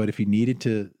testify, but if he needed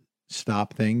to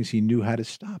stop things, he knew how to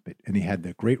stop it. And he had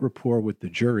the great rapport with the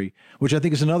jury, which I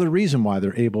think is another reason why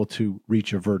they're able to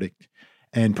reach a verdict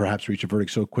and perhaps reach a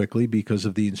verdict so quickly, because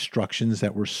of the instructions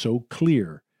that were so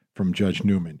clear from Judge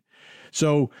Newman.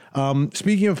 So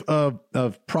speaking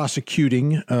of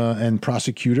prosecuting and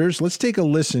prosecutors, let's take a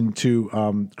listen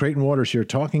to Creighton Waters here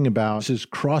talking about his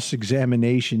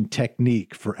cross-examination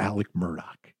technique for Alec Murdaugh.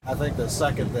 I think the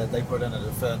second that they put in a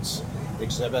defense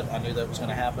exhibit, I knew that was going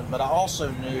to happen, but I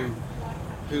also knew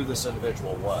who this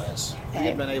individual was. He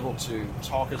had been able to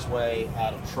talk his way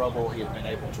out of trouble. He had been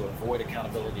able to avoid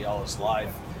accountability all his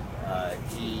life.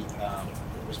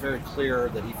 It was very clear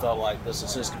that he felt like this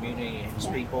is his community and his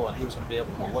people, and he was going to be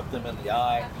able to look them in the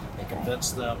eye and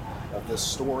convince them of this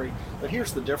story. But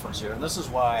here's the difference here, and this is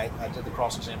why I did the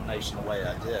cross-examination the way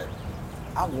I did.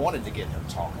 I wanted to get him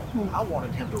talking. I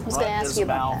wanted him to run his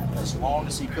mouth as long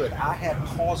as he could. I had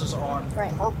pauses on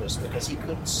purpose because he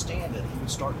couldn't stand it. He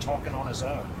would start talking on his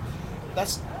own.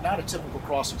 That's not a typical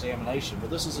cross-examination, but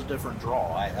this is a different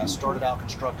draw. I started out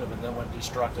constructive and then went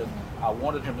destructive. I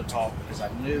wanted him to talk because I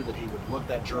knew that he would look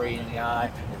that jury in the eye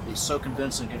and be so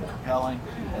convincing and compelling,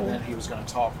 and then he was going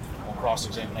to talk on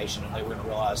cross-examination, and they were going to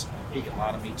realize he can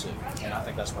lie to me too. And I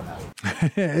think that's what happened.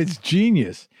 It's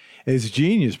genius. It's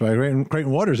genius by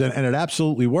Creighton Waters, and it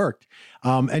absolutely worked.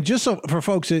 And just so for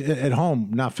folks at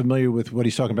home not familiar with what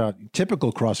he's talking about,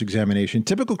 typical cross-examination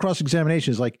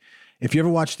is like if you ever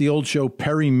watched the old show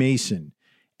Perry Mason,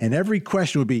 and every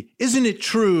question would be, isn't it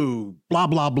true, blah,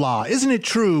 blah, blah. Isn't it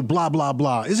true, blah, blah,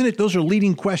 blah. Isn't it? Those are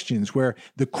leading questions where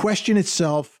the question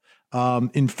itself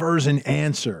infers an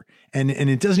answer. And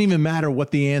it doesn't even matter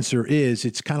what the answer is.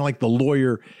 It's kind of like the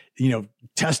lawyer,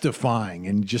 testifying,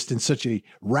 and just in such a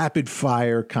rapid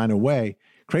fire kind of way.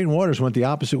 Creighton Waters went the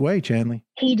opposite way, Chanley.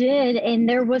 He did. And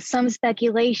there was some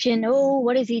speculation. Oh,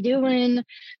 what is he doing?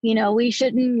 We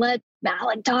shouldn't let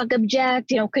Alec talk,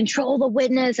 object, control the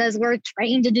witness as we're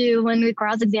trained to do when we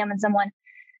cross-examine someone.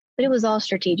 But it was all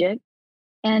strategic.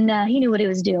 And he knew what he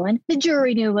was doing. The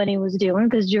jury knew what he was doing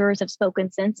because jurors have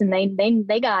spoken since, and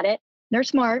they got it. They're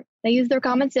smart. They use their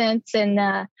common sense,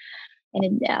 and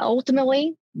it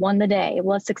ultimately won the day. It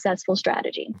was successful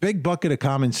strategy. Big bucket of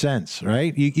common sense,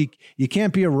 right? You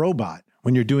can't be a robot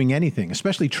when you're doing anything,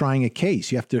 especially trying a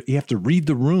case. You have to read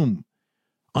the room.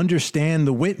 understand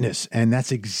the witness. And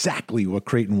that's exactly what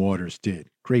Creighton Waters did.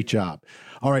 Great job.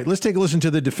 All right, let's take a listen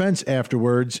to the defense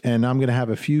afterwards, and I'm going to have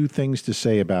a few things to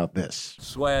say about this.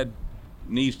 SWED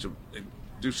needs to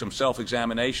do some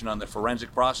self-examination on the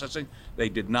forensic processing. They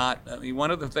did not. I mean,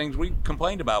 one of the things we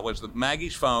complained about was that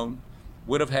Maggie's phone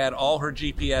would have had all her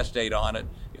GPS data on it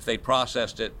if they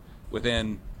processed it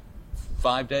within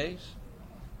 5 days.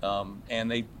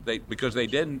 And they because they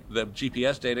didn't, the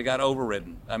GPS data got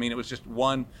overridden. I mean, it was just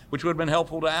one, which would have been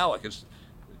helpful to Alec. It's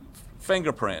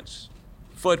fingerprints,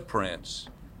 footprints,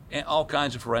 and all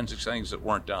kinds of forensic things that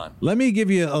weren't done. Let me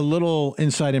give you a little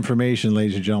inside information,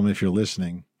 ladies and gentlemen, if you're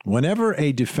listening. Whenever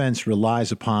a defense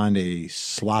relies upon a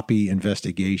sloppy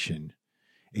investigation,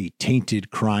 a tainted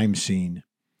crime scene,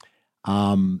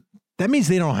 that means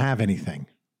they don't have anything.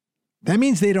 That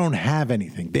means they don't have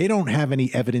anything. They don't have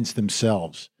any evidence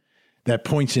themselves that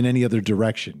points in any other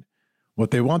direction.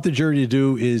 What they want the jury to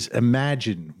do is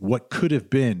imagine what could have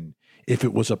been if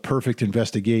it was a perfect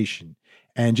investigation.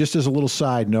 And just as a little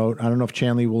side note, I don't know if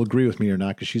Chanley will agree with me or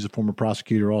not, because she's a former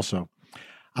prosecutor also.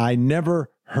 I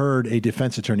never heard a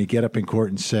defense attorney get up in court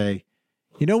and say,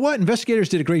 you know what? Investigators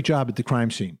did a great job at the crime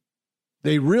scene.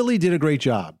 They really did a great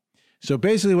job. So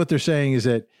basically what they're saying is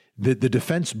that the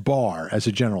defense bar, as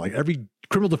a general, like every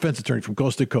criminal defense attorney from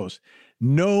coast to coast,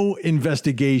 no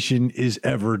investigation is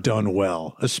ever done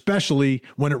well, especially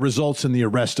when it results in the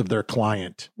arrest of their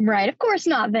client. Right. Of course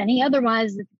not, Vinny.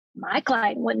 Otherwise, my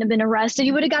client wouldn't have been arrested.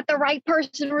 You would have got the right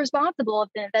person responsible if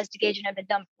the investigation had been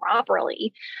done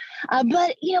properly.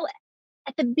 But,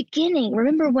 at the beginning,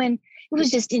 remember when it was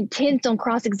just intense on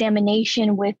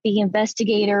cross-examination with the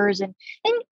investigators and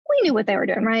we knew what they were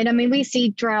doing, right? I mean, we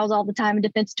see trials all the time and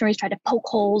defense attorneys try to poke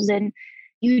holes and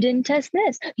you didn't test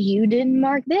this, you didn't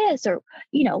mark this, or,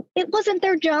 it wasn't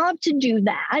their job to do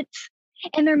that.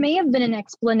 And there may have been an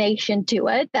explanation to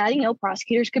it that,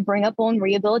 prosecutors could bring up on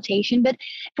rehabilitation. But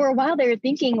for a while they were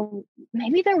thinking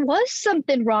maybe there was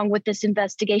something wrong with this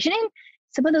investigation. And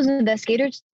some of those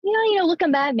investigators,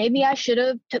 looking back, maybe I should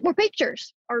have took more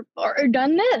pictures or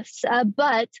done this.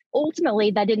 But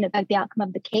ultimately that didn't affect the outcome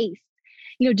of the case.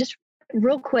 Just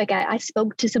real quick, I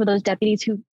spoke to some of those deputies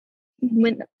who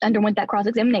underwent that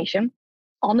cross-examination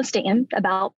on the stand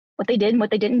about what they did and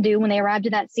what they didn't do when they arrived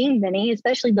at that scene, Vinny,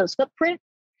 especially those footprints.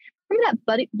 Remember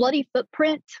that bloody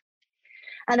footprint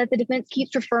that the defense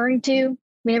keeps referring to?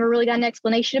 We never really got an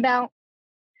explanation about.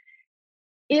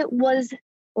 It was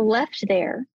left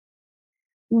there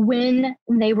when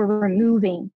they were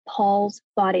removing Paul's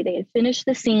body. They had finished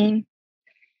the scene,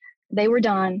 they were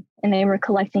done, and they were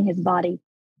collecting his body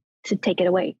to take it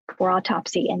away for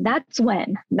autopsy. And that's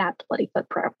when that bloody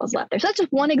footprint was left there. So that's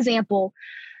just one example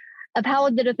of how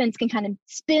the defense can kind of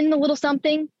spin a little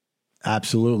something.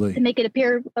 Absolutely. To make it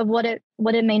appear of what it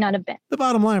may not have been. The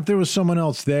bottom line, if there was someone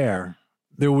else there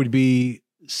would be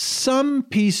some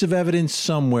piece of evidence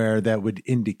somewhere that would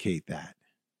indicate that.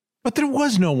 But there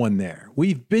was no one there.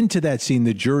 We've been to that scene.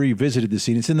 The jury visited the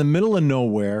scene. It's in the middle of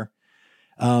nowhere.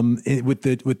 With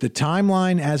the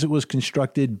timeline as it was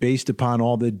constructed based upon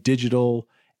all the digital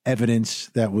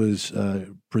evidence that was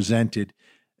presented,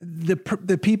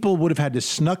 the people would have had to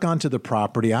snuck onto the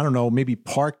property. I don't know, maybe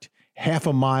parked half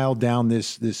a mile down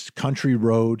this country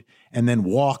road and then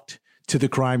walked to the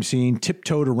crime scene,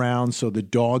 tiptoed around so the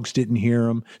dogs didn't hear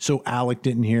him, so Alec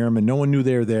didn't hear him, and no one knew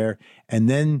they were there. And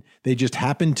then they just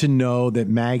happened to know that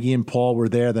Maggie and Paul were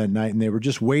there that night, and they were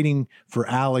just waiting for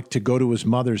Alec to go to his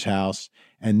mother's house,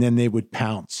 and then they would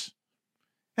pounce.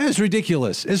 It's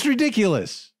ridiculous. It's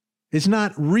ridiculous. It's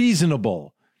not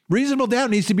reasonable. Reasonable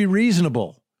doubt needs to be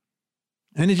reasonable.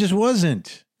 And it just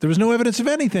wasn't. There was no evidence of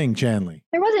anything, Chanley.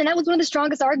 There wasn't. That was one of the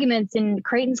strongest arguments in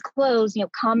Creighton's close,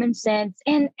 common sense.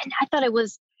 And I thought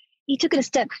he took it a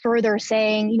step further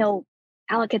saying,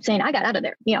 Alec kept saying, I got out of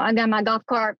there. I got my golf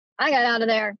cart. I got out of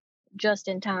there just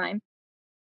in time.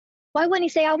 Why wouldn't he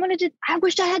say, I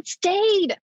wish I had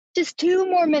stayed just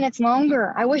 2 more minutes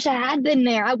longer. I wish I had been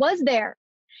there. I was there.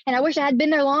 And I wish I had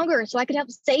been there longer so I could help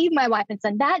save my wife and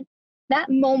son. That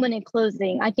moment in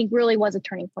closing, I think, really was a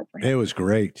turning point for him. It was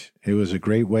great. It was a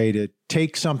great way to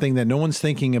take something that no one's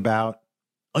thinking about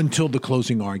until the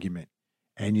closing argument.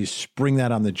 And you spring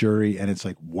that on the jury, and it's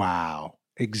like, wow,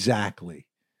 exactly.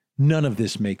 None of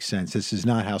this makes sense. This is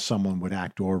not how someone would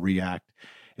act or react.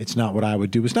 It's not what I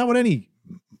would do. It's not what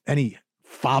any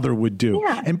father would do.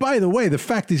 Yeah. And by the way, the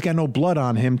fact he's got no blood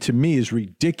on him, to me, is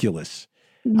ridiculous.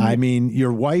 Mm-hmm. I mean,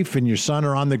 your wife and your son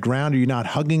are on the ground. Are you not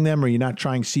hugging them? Are you not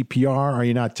trying CPR? Are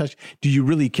you not touching? Do you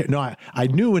really care? No, I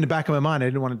knew in the back of my mind I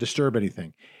didn't want to disturb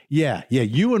anything. Yeah.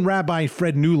 You and Rabbi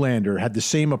Fred Newlander had the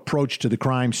same approach to the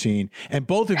crime scene, and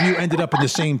both of you ended up in the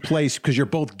same place because you're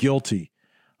both guilty.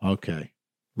 Okay.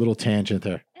 Little tangent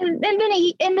there. And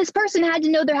then this person had to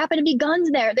know there happened to be guns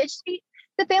there.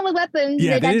 The family weapons.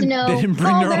 Yeah, they had to know. They didn't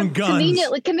bring their own guns.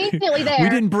 Conveniently there. We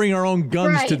didn't bring our own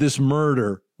guns to Right. this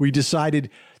murder. We decided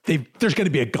there's going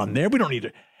to be a gun there. We don't need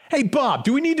to. Hey, Bob,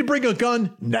 do we need to bring a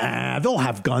gun? Nah, they'll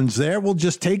have guns there. We'll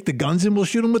just take the guns and we'll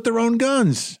shoot them with their own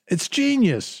guns. It's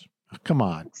genius. Come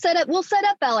on. We'll set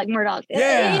up Alec Murdaugh.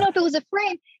 Yeah. If it was a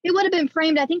frame, it would have been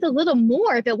framed, I think, a little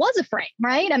more if it was a frame,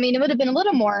 right? I mean, it would have been a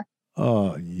little more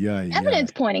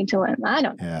evidence pointing to him. I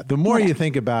don't know. Yeah. The more you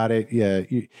think about it,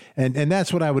 and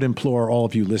that's what I would implore all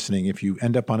of you listening. If you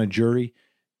end up on a jury,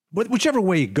 whichever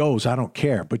way it goes, I don't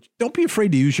care. But don't be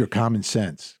afraid to use your common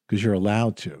sense because you're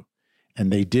allowed to. And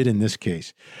they did in this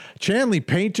case. Chanley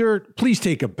Painter, please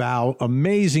take a bow.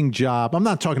 Amazing job. I'm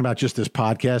not talking about just this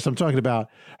podcast. I'm talking about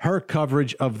her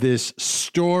coverage of this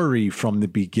story from the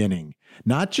beginning.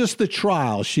 Not just the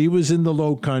trial. She was in the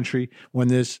Low Country when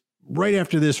right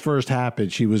after this first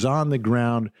happened. She was on the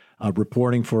ground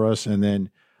reporting for us and then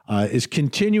is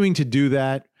continuing to do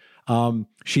that.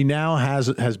 She now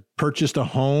has purchased a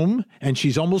home and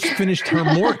she's almost finished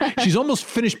she's almost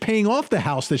finished paying off the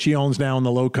house that she owns now in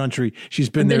the Low Country. She's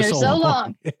been there so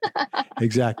long.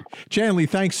 Exactly. Chanley,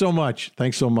 thanks so much.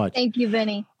 Thanks so much. Thank you,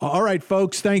 Vinny. All right,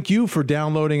 folks. Thank you for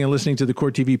downloading and listening to the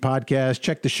Court TV podcast.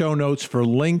 Check the show notes for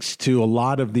links to a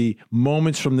lot of the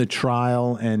moments from the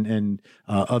trial and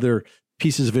other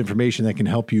pieces of information that can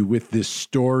help you with this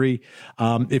story.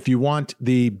 If you want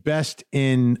the best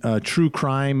in true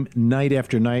crime night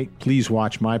after night, please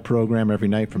watch my program every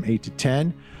night from 8 to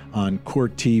 10 on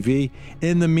Court TV.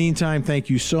 In the meantime, thank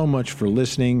you so much for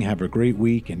listening. Have a great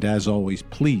week. And as always,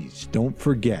 please don't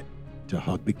forget to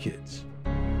hug the kids.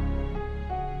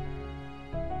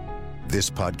 This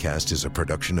podcast is a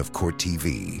production of Court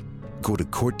TV. Go to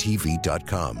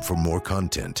CourtTV.com for more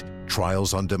content,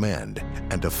 trials on demand,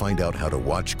 and to find out how to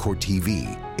watch Court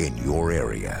TV in your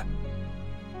area.